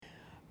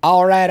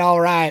All right,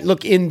 all right.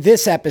 Look, in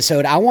this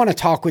episode, I want to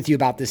talk with you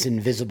about this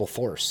invisible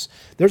force.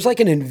 There's like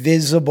an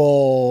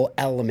invisible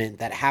element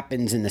that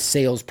happens in the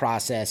sales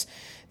process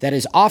that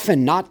is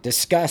often not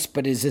discussed,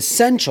 but is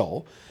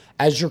essential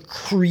as you're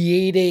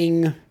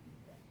creating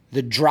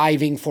the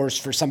driving force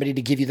for somebody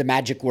to give you the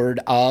magic word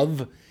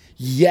of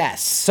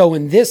yes. So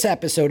in this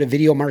episode of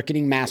Video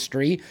Marketing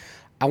Mastery,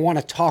 I want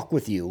to talk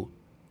with you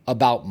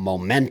about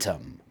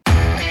momentum.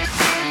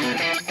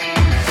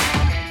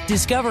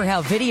 Discover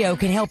how video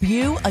can help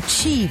you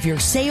achieve your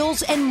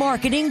sales and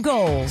marketing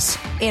goals.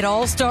 It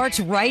all starts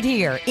right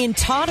here in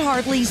Todd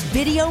Hartley's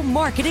Video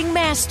Marketing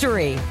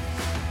Mastery.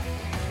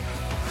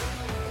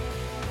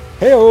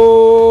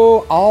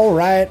 Hey-o! All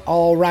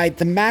right.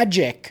 The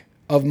magic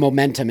of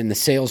momentum in the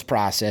sales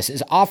process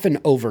is often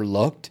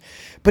overlooked.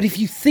 But if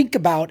you think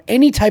about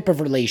any type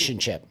of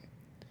relationship,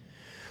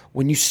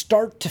 when you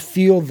start to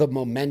feel the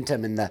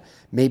momentum and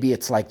maybe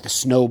it's like the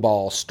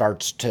snowball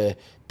starts to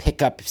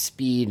pick up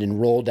speed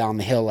and roll down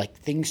the hill, like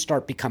things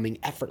start becoming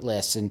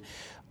effortless and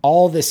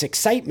all this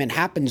excitement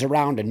happens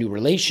around a new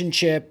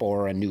relationship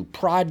or a new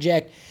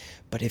project.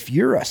 But if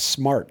you're a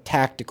smart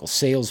tactical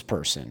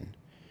salesperson,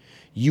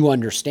 you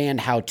understand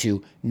how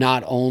to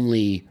not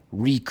only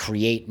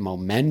recreate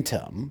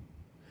momentum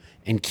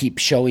and keep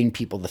showing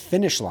people the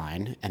finish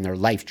line and their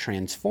life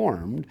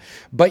transformed,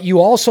 but you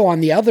also, on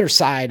the other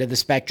side of the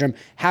spectrum,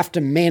 have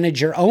to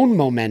manage your own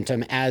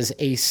momentum as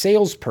a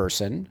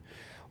salesperson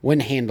when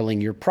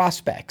handling your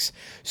prospects.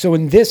 So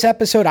in this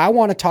episode, I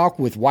want to talk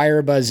with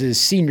WireBuzz's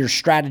senior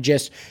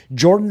strategist,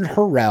 Jordan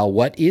Harrell.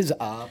 What is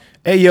up?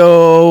 Hey,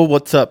 yo,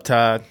 what's up,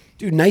 Todd?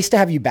 Dude, nice to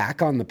have you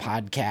back on the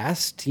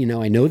podcast. You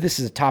know, I know this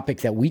is a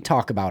topic that we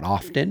talk about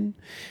often.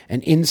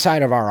 And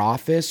inside of our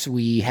office,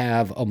 we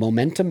have a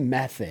momentum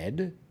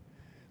method,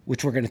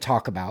 which we're going to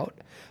talk about.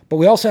 But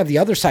we also have the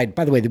other side.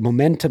 By the way, the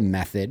momentum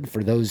method,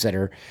 for those that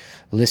are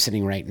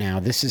listening right now,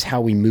 this is how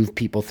we move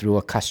people through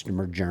a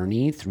customer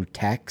journey through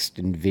text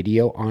and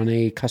video on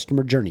a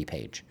customer journey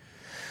page.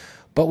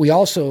 But we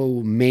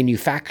also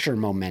manufacture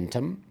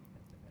momentum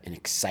and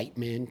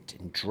excitement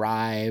and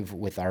drive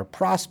with our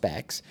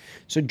prospects.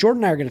 So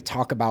Jordan and I are going to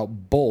talk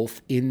about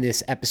both in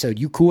this episode.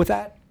 You cool with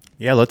that?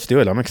 Yeah, let's do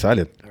it. I'm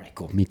excited. All right,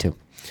 cool. Me too.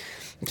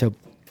 So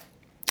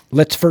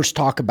let's first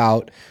talk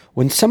about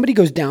when somebody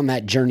goes down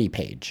that journey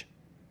page.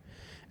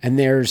 And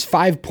there's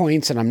 5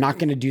 points, and I'm not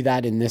going to do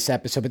that in this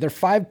episode, but there are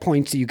 5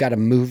 points that you got to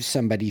move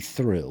somebody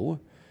through.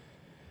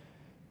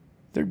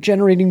 They're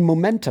generating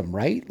momentum,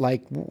 right?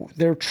 Like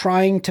they're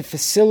trying to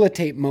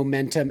facilitate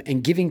momentum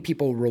and giving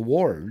people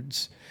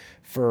rewards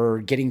for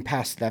getting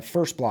past that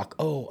first block.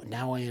 Oh,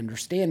 now I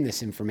understand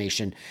this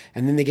information.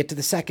 And then they get to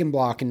the second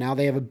block and now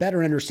they have a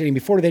better understanding.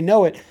 Before they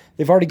know it,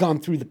 they've already gone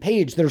through the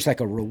page. There's like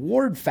a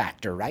reward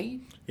factor, right?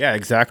 Yeah,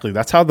 exactly.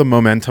 That's how the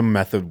momentum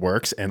method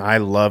works. And I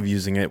love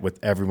using it with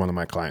every one of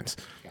my clients.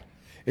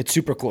 It's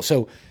super cool.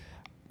 So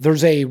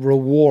there's a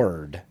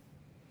reward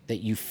that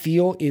you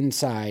feel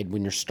inside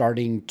when you're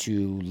starting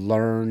to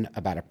learn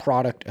about a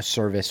product, a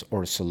service,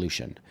 or a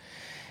solution.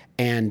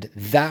 And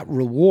that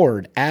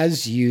reward,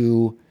 as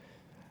you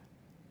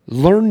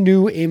learn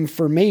new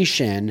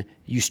information,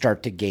 you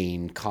start to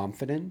gain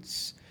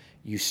confidence.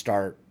 You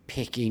start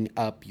picking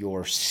up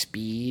your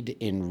speed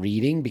in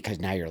reading because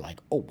now you're like,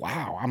 oh,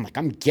 wow,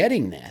 I'm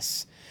getting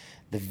this.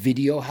 The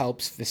video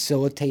helps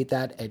facilitate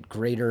that at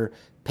greater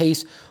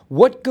pace.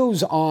 What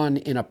goes on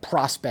in a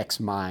prospect's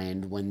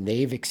mind when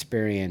they've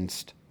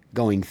experienced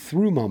going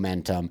through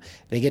momentum?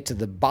 They get to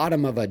the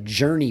bottom of a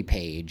journey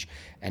page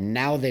and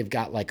now they've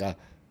got like a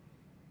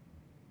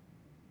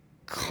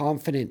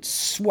confident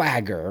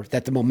swagger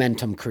that the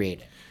momentum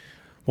created.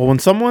 Well, when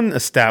someone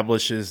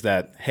establishes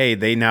that, hey,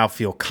 they now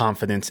feel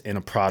confidence in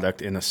a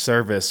product, in a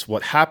service,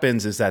 what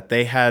happens is that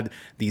they had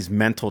these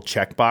mental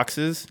check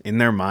boxes in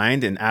their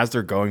mind. And as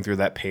they're going through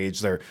that page,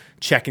 they're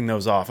checking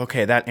those off.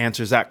 Okay, that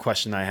answers that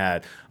question I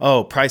had.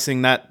 Oh,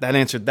 pricing, that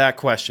answered that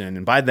question.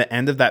 And by the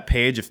end of that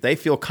page, if they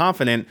feel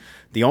confident,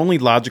 the only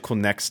logical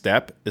next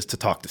step is to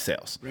talk to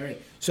sales. Right.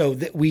 So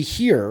we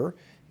hear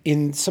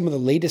in some of the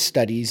latest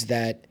studies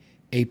that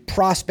a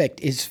prospect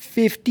is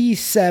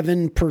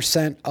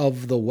 57%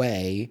 of the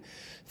way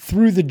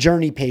through the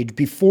journey page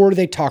before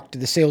they talk to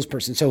the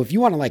salesperson. So if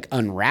you want to like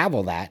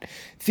unravel that,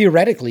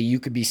 theoretically, you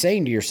could be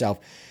saying to yourself,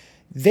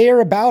 they're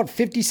about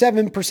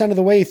 57% of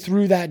the way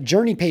through that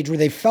journey page where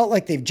they felt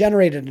like they've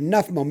generated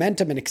enough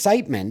momentum and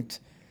excitement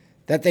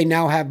that they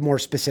now have more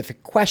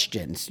specific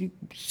questions. You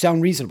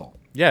sound reasonable.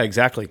 Yeah,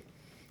 exactly.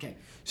 Okay.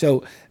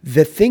 So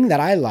the thing that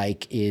I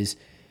like is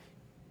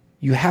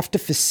you have to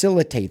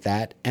facilitate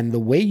that. And the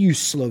way you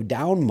slow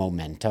down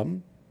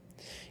momentum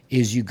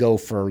is you go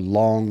for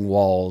long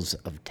walls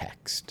of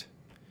text.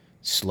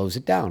 Slows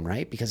it down,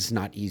 right? Because it's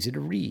not easy to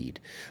read.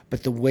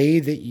 But the way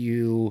that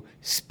you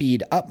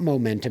speed up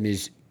momentum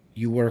is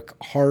you work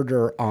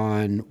harder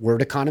on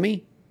word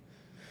economy,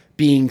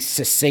 being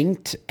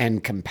succinct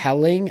and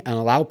compelling, and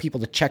allow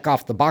people to check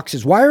off the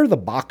boxes. Why are the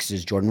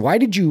boxes, Jordan? Why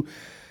did you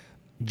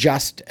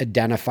just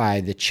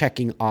identify the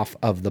checking off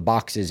of the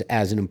boxes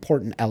as an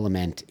important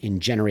element in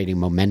generating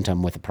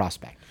momentum with a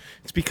prospect?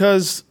 It's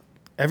because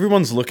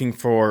everyone's looking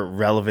for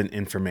relevant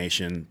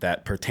information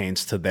that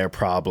pertains to their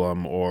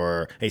problem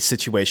or a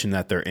situation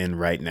that they're in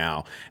right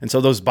now. And so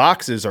those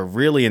boxes are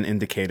really an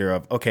indicator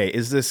of, okay,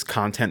 is this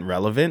content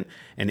relevant?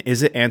 And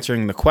is it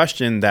answering the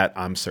question that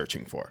I'm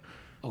searching for?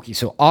 Okay,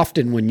 so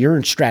often when you're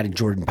in strategy,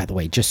 Jordan, by the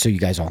way, just so you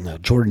guys all know,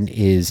 Jordan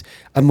is,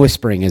 I'm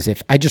whispering as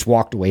if I just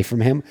walked away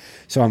from him.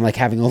 So I'm like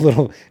having a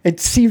little,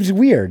 it seems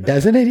weird,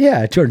 doesn't it?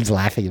 Yeah, Jordan's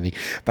laughing at me.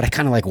 But I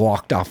kind of like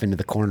walked off into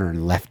the corner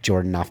and left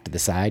Jordan off to the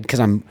side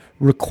because I'm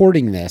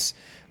recording this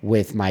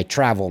with my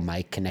travel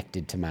mic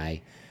connected to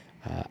my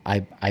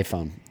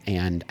iPhone.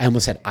 And I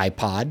almost said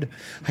iPod.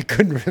 I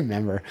couldn't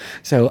remember.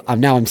 So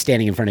now I'm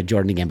standing in front of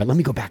Jordan again, but let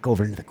me go back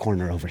over into the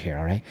corner over here,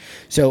 all right?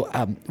 So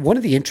one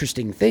of the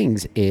interesting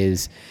things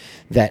is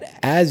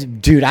that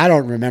dude, I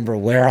don't remember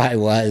where I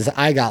was.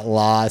 I got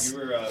lost.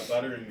 You were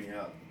buttering me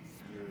up.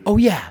 Oh,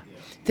 yeah.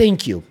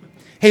 Thank you.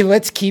 Hey,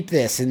 let's keep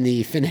this in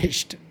the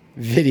finished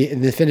video,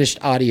 in the finished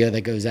audio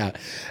that goes out.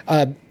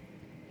 One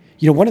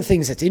of the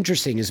things that's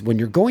interesting is when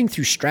you're going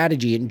through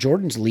strategy and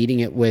Jordan's leading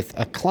it with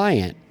a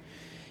client,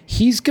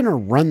 he's going to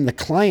run the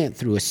client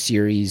through a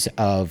series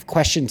of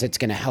questions that's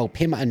going to help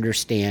him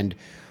understand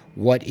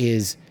what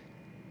is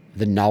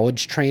the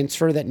knowledge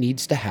transfer that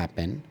needs to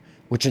happen,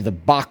 which are the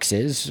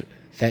boxes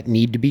that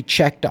need to be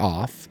checked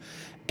off,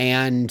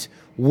 and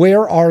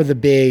where are the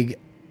big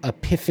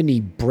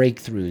epiphany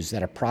breakthroughs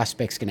that a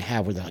prospect's going to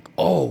have where they're like,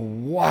 oh,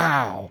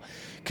 wow,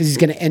 because he's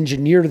going to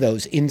engineer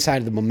those inside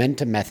of the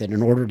momentum method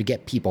in order to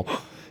get people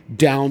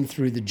down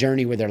through the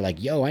journey where they're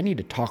like, yo, I need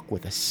to talk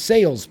with a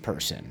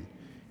salesperson.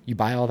 You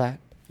buy all that?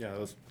 Yeah,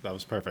 that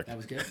was perfect. That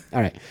was good.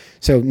 All right.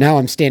 So now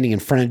I'm standing in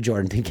front of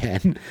Jordan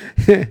again.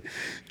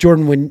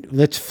 Jordan,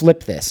 let's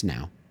flip this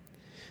now.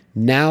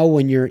 Now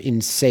when you're in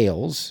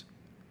sales,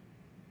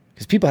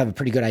 because people have a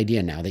pretty good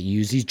idea now that you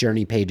use these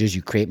journey pages,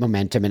 you create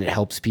momentum, and it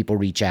helps people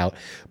reach out.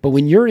 But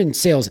when you're in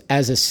sales,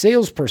 as a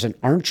salesperson,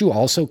 aren't you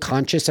also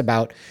conscious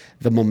about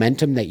the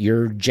momentum that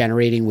you're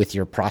generating with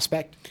your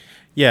prospect?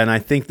 Yeah, and I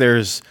think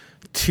there's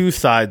two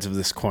sides of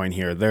this coin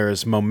here.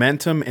 There's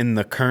momentum in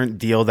the current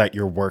deal that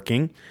you're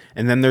working,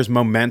 and then there's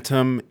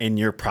momentum in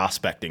your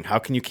prospecting. How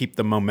can you keep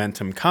the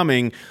momentum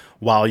coming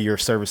while you're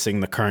servicing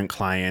the current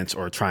clients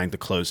or trying to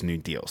close new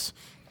deals?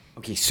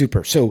 Okay,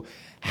 super. So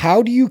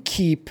how do you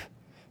keep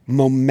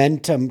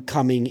momentum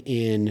coming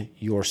in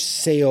your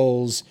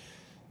sales,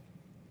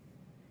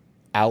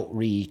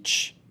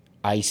 outreach,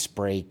 ice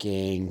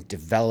breaking,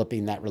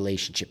 developing that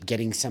relationship,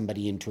 getting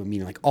somebody into a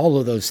meeting, like all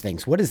of those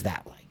things? What is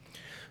that like?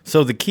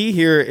 So the key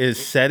here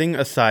is setting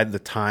aside the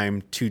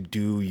time to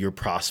do your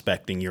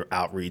prospecting, your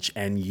outreach,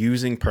 and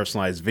using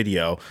personalized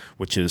video,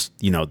 which is,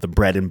 the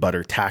bread and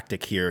butter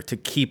tactic here to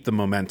keep the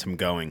momentum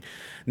going.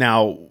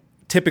 Now,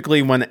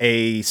 typically when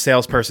a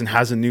salesperson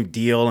has a new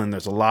deal and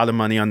there's a lot of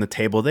money on the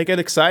table, they get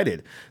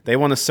excited. They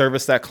want to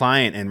service that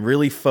client and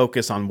really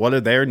focus on what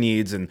are their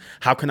needs and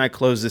how can I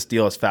close this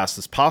deal as fast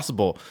as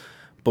possible.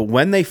 But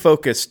when they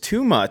focus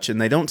too much and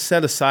they don't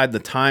set aside the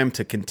time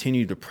to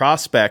continue to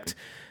prospect,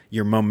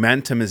 your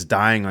momentum is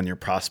dying on your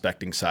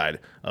prospecting side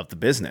of the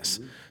business.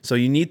 So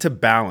you need to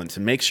balance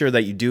and make sure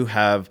that you do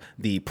have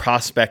the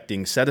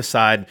prospecting set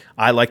aside.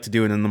 I like to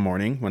do it in the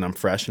morning when I'm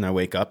fresh and I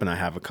wake up and I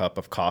have a cup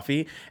of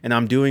coffee and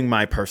I'm doing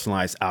my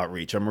personalized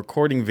outreach. I'm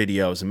recording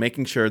videos and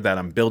making sure that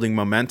I'm building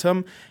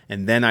momentum,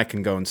 and then I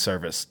can go and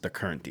service the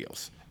current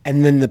deals.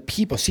 And then the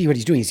people, see what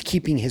he's doing, he's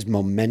keeping his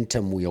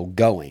momentum wheel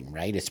going,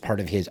 right? It's part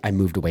of his, I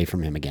moved away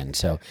from him again.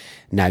 So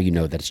now you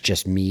know that it's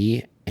just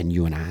me and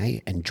you and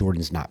I, and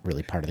Jordan's not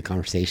really part of the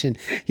conversation.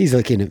 He's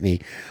looking at me,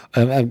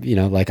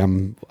 like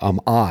I'm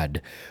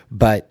odd.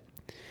 But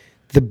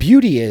the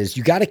beauty is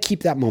you got to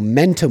keep that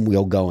momentum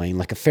wheel going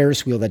like a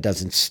Ferris wheel that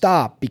doesn't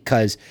stop,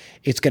 because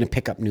it's going to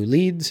pick up new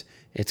leads.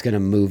 It's going to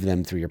move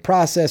them through your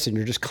process, and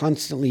you're just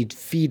constantly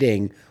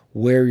feeding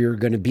where you're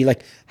going to be.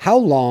 Like, how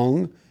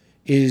long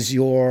is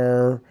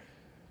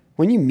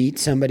when you meet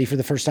somebody for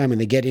the first time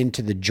and they get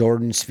into the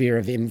Jordan sphere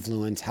of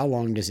influence, how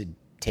long does it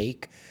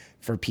take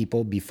for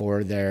people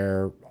before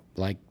they're,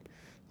 like,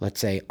 let's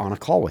say, on a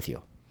call with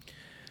you?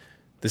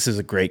 This is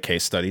a great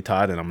case study,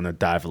 Todd, and I'm going to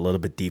dive a little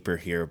bit deeper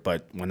here.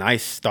 But when I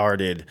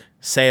started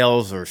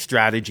sales or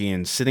strategy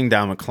and sitting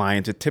down with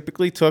clients, it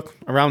typically took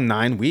around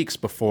 9 weeks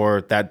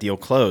before that deal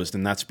closed.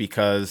 And that's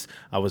because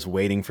I was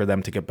waiting for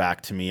them to get back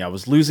to me. I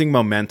was losing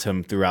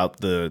momentum throughout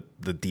the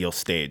deal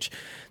stage.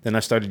 Then I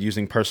started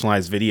using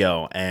personalized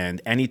video,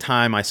 and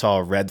anytime I saw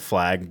a red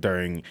flag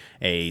during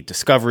a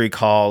discovery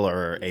call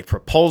or a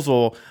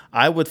proposal,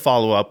 I would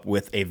follow up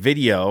with a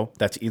video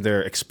that's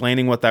either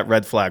explaining what that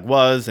red flag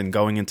was and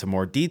going into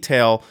more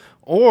detail,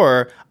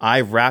 or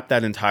I wrap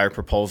that entire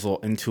proposal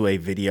into a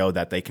video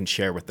that they can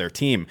share with their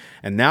team.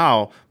 And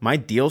now my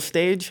deal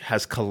stage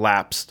has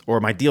collapsed, or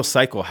my deal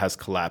cycle has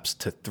collapsed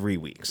to 3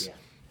 weeks.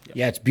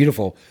 Yeah, it's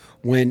beautiful.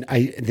 When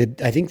I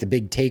think the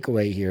big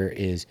takeaway here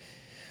is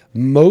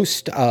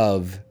most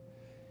of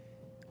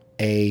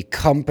a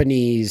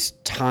company's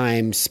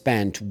time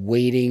spent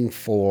waiting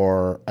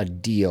for a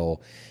deal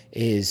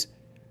is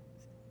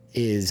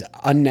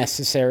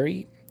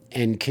unnecessary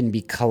and can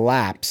be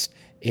collapsed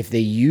if they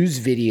use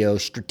video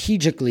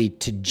strategically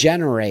to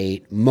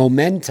generate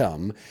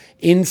momentum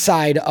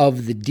inside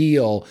of the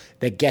deal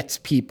that gets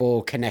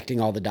people connecting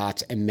all the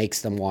dots and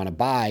makes them want to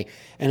buy.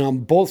 And on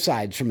both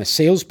sides, from a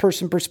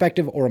salesperson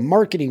perspective or a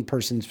marketing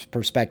person's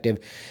perspective,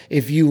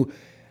 if you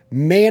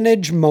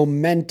manage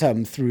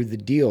momentum through the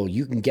deal,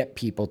 you can get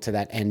people to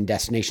that end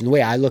destination. The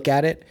way I look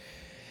at it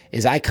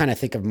is I kind of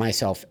think of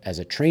myself as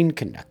a train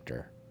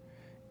conductor.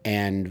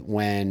 And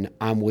when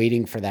I'm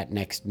waiting for that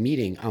next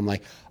meeting, I'm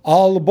like,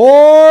 all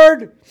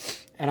aboard.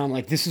 And I'm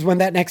like, this is when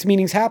that next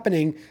meeting's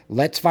happening.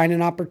 Let's find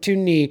an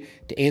opportunity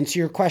to answer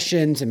your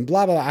questions and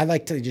blah, blah, blah. I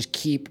like to just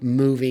keep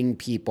moving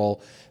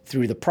people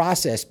through the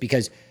process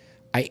because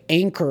I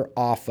anchor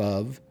off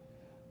of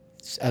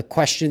a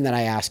question that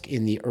I ask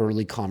in the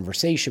early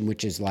conversation,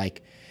 which is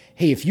like,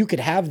 hey, if you could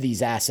have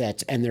these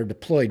assets and they're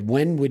deployed,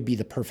 when would be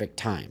the perfect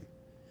time?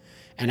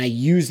 And I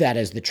use that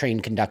as the train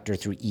conductor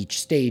through each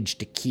stage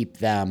to keep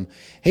them,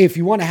 hey, if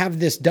you want to have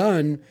this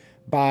done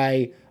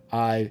by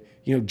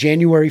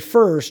January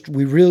 1st,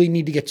 we really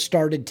need to get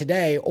started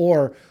today,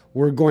 or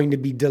we're going to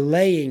be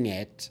delaying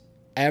it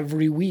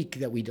every week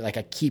that we do. Like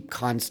I keep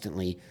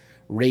constantly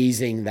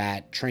raising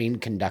that train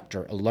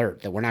conductor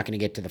alert that we're not going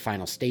to get to the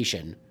final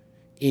station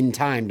in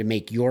time to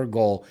make your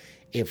goal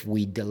if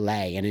we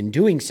delay. And in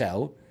doing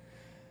so,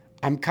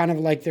 I'm kind of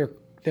like their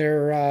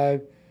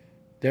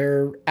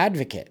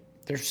advocate.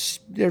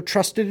 Their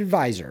trusted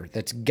advisor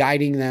that's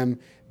guiding them,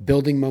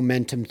 building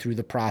momentum through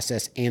the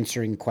process,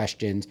 answering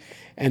questions.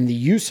 And the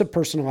use of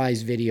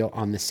personalized video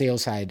on the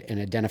sales side and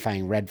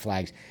identifying red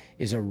flags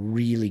is a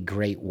really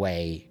great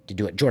way to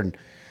do it. Jordan,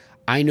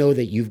 I know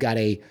that you've got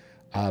a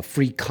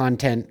free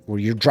content where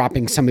you're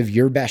dropping some of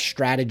your best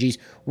strategies.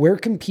 Where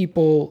can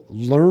people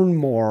learn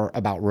more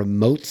about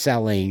remote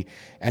selling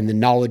and the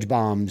knowledge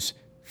bombs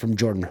from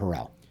Jordan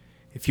Harrell?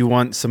 If you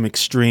want some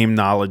extreme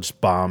knowledge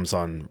bombs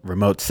on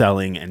remote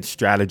selling and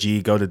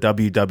strategy, go to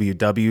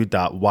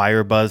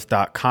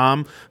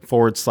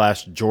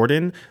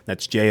www.wirebuzz.com/Jordan.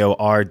 That's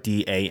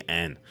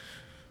JORDAN.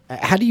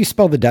 How do you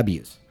spell the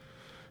W's?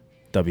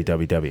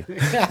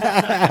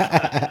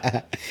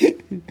 www.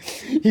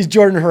 He's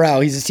Jordan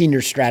Harrell. He's a senior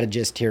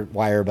strategist here at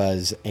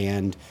Wirebuzz.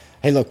 And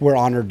hey, look, we're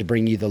honored to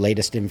bring you the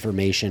latest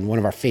information. One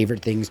of our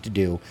favorite things to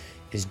do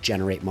is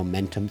generate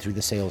momentum through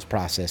the sales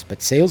process.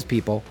 But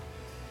salespeople,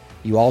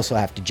 you also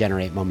have to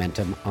generate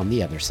momentum on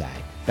the other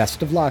side.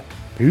 Best of luck.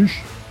 Peace.